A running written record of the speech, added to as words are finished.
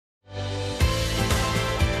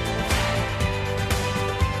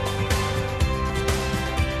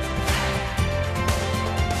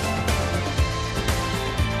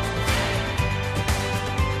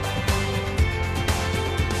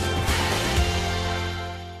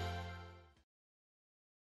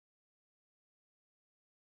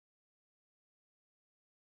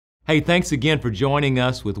Hey, thanks again for joining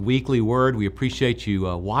us with Weekly Word. We appreciate you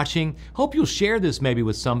watching. Hope you'll share this maybe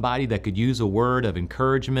with somebody that could use a word of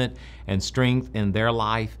encouragement and strength in their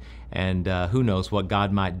life. And who knows what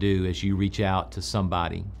God might do as you reach out to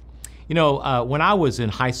somebody. You know, when I was in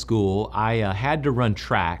high school, I had to run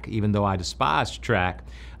track, even though I despised track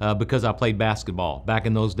because I played basketball. Back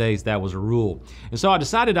in those days, that was a rule. And so I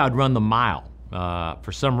decided I'd run the mile.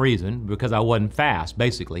 For some reason, because I wasn't fast,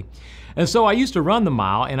 basically. And so I used to run the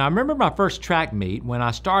mile, and I remember my first track meet when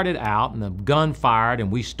I started out and the gun fired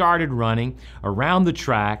and we started running around the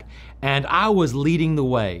track and I was leading the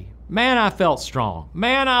way. Man, I felt strong.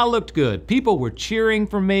 Man, I looked good. People were cheering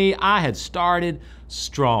for me. I had started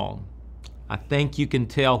strong. I think you can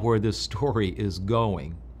tell where this story is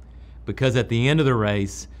going because at the end of the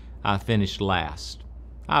race, I finished last.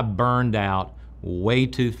 I burned out way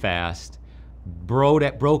too fast,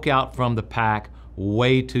 broke out from the pack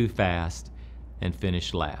way too fast, and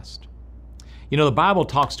finished last. You know, the Bible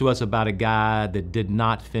talks to us about a guy that did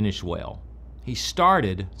not finish well. He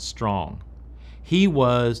started strong. He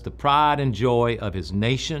was the pride and joy of his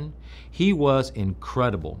nation. He was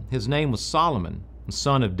incredible. His name was Solomon, the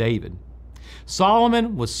son of David.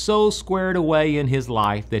 Solomon was so squared away in his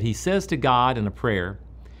life that he says to God in a prayer,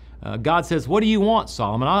 God says, "What do you want,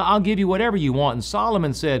 Solomon? I'll give you whatever you want." And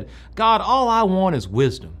Solomon said, "God, all I want is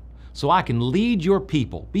wisdom so I can lead your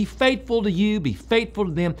people. Be faithful to you, be faithful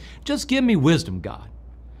to them. Just give me wisdom, God."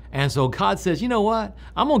 And so God says, you know what?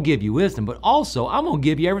 I'm going to give you wisdom, but also I'm going to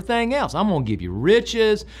give you everything else. I'm going to give you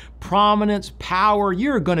riches, prominence, power.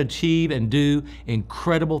 You're going to achieve and do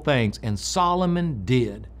incredible things. And Solomon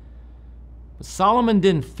did. But Solomon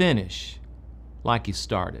didn't finish like he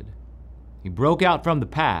started. He broke out from the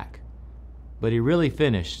pack, but he really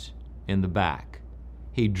finished in the back.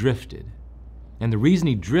 He drifted. And the reason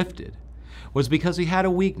he drifted was because he had a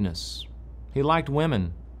weakness. He liked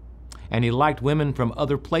women. And he liked women from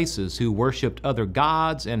other places who worshiped other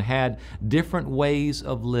gods and had different ways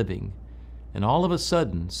of living. And all of a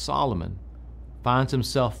sudden, Solomon finds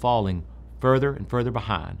himself falling further and further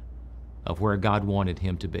behind of where God wanted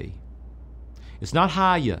him to be. It's not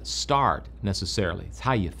how you start necessarily, it's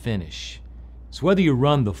how you finish. It's whether you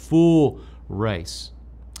run the full race.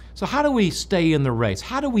 So how do we stay in the race?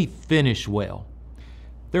 How do we finish well?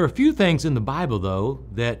 There are a few things in the Bible, though,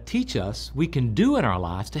 that teach us we can do in our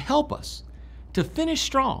lives to help us to finish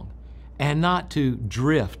strong and not to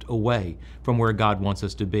drift away from where God wants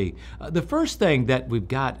us to be. The first thing that we've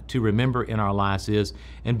got to remember in our lives is,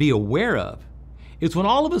 and be aware of, is when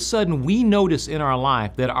all of a sudden we notice in our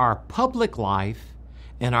life that our public life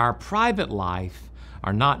and our private life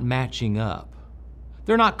are not matching up.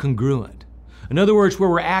 They're not congruent. In other words, where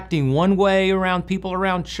we're acting one way around people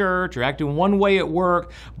around church or acting one way at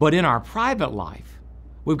work, but in our private life,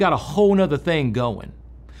 we've got a whole nother thing going.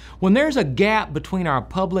 When there's a gap between our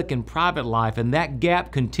public and private life and that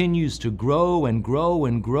gap continues to grow and grow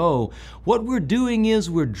and grow, what we're doing is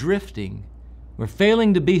we're drifting. We're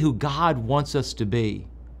failing to be who God wants us to be.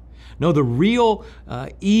 No, the real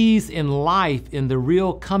ease in life, in the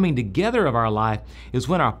real coming together of our life, is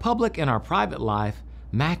when our public and our private life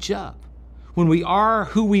match up. When we are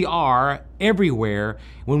who we are everywhere,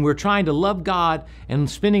 when we're trying to love God and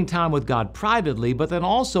spending time with God privately, but then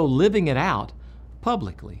also living it out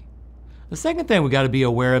publicly. The second thing we got to be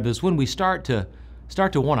aware of is when we start to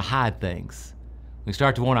want to hide things. We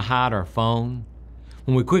start to want to hide our phone.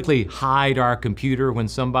 When we quickly hide our computer when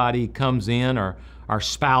somebody comes in or our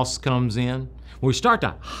spouse comes in. When we start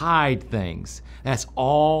to hide things, that's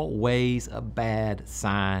always a bad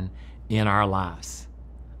sign in our lives.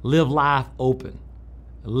 Live life open.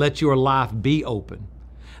 Let your life be open.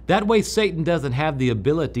 That way Satan doesn't have the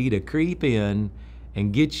ability to creep in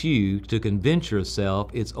and get you to convince yourself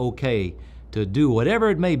it's okay to do whatever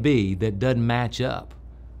it may be that doesn't match up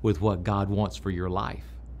with what God wants for your life.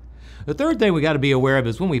 The third thing we got to be aware of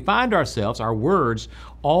is when we find ourselves, our words,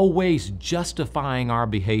 always justifying our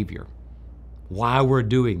behavior. Why we're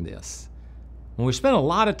doing this. When we spend a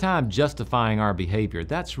lot of time justifying our behavior,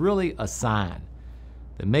 that's really a sign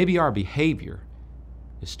that maybe our behavior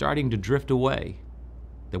is starting to drift away,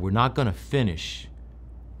 that we're not going to finish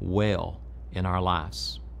well in our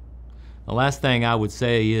lives. The last thing I would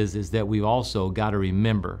say is that we've also got to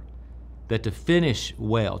remember that to finish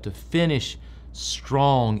well, to finish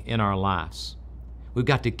strong in our lives, we've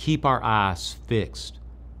got to keep our eyes fixed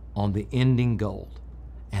on the ending goal,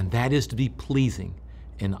 and that is to be pleasing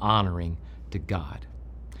and honoring to God.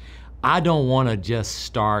 I don't want to just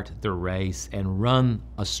start the race and run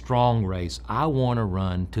a strong race. I want to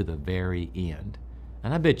run to the very end.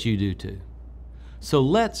 And I bet you do too. So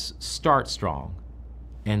let's start strong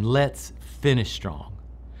and let's finish strong.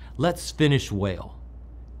 Let's finish well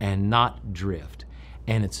and not drift.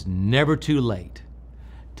 And it's never too late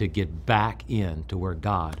to get back into where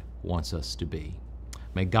God wants us to be.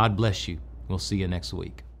 May God bless you. We'll see you next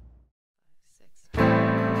week.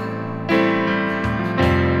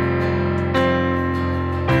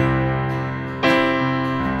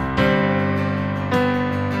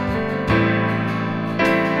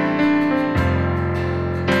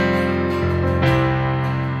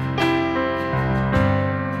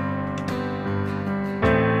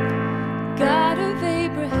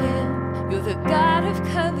 The God of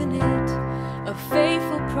covenant, of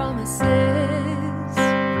faithful promises.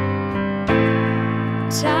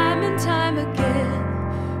 Time and time again,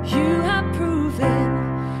 you have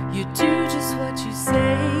proven you do just what you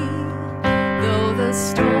say. Though the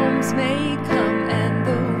storms may come and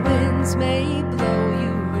the winds may blow,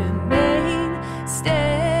 you remain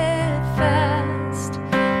steadfast.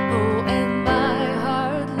 Oh, and my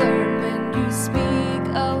heart learned when you speak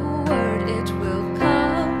a word, it will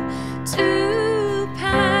come to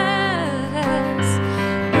pass.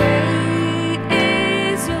 Great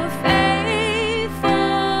is your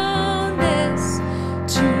faithfulness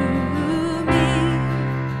to me.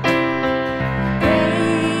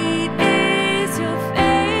 Great is your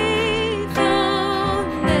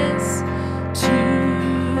faithfulness to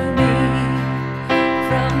me.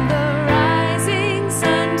 From the rising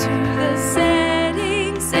sun to the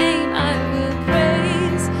setting same, I will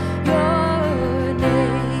praise your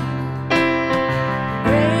name.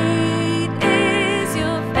 Great is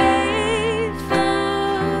your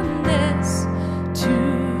faithfulness to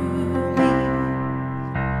me.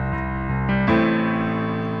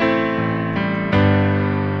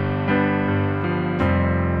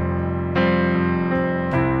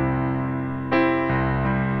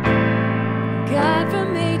 God,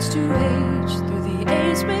 from age to age, through the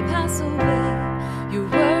age may pass away, your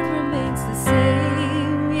word remains the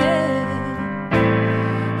same, yeah.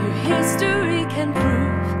 Your history can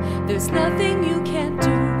prove there's nothing you